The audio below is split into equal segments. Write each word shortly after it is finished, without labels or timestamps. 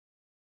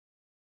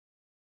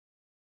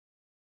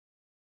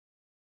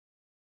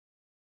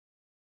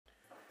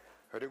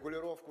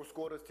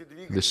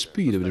The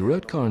speed of a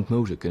direct current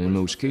motor can in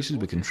most cases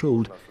be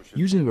controlled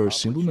using a very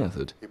simple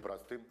method,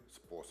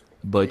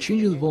 by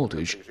changing the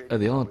voltage at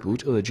the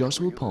output of the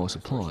adjustable power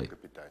supply.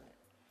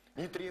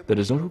 That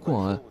does not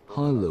require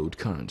high load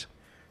current.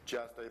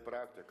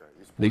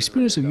 The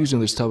experience of using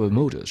this type of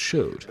motors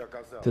showed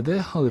that they are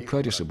highly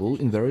practicable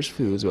in various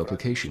fields of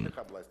application,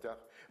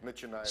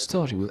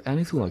 starting with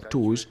anything like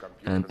toys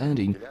and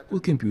ending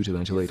with computer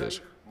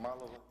ventilators.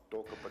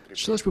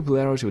 Such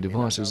popularity of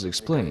devices is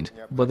explained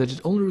by that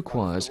it only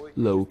requires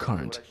low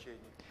current.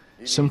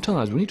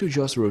 Sometimes we need to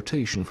adjust the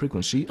rotation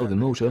frequency of the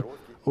motor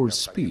or its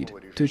speed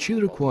to achieve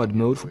the required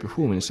mode for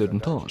performing a certain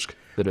task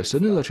that a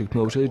certain electric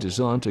motor is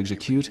designed to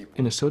execute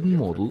in a certain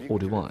model or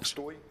device.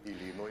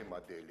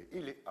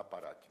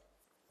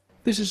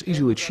 This is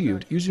easily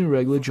achieved using a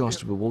regular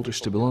adjustable voltage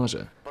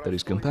stabilizer that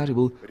is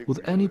compatible with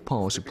any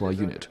power supply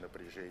unit.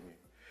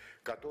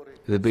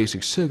 The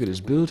basic circuit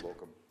is built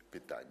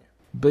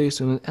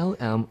based on an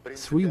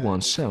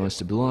LM317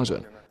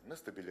 stabilizer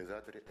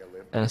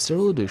and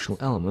several additional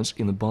elements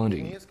in the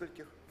binding.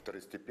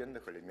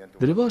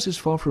 The device is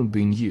far from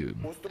being new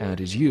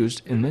and is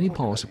used in many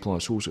power supply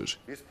sources.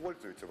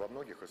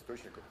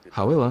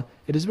 However,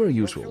 it is very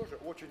useful.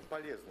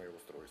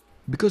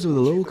 Because of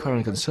the low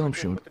current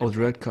consumption of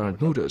direct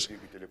current motors,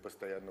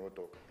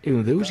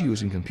 even those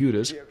used in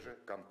computers,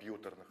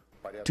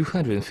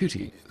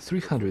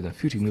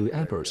 250–350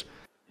 milliamperes,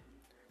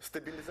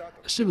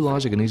 a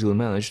stabilizer can easily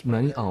manage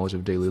many hours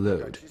of daily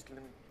load.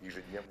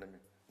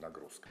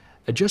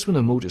 Adjustment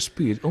of motor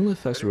speed only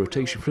affects the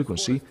rotation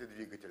frequency,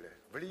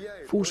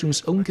 forcing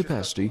its own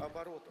capacity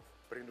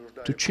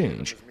to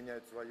change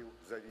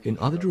in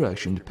other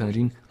direction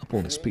depending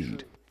upon the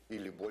speed.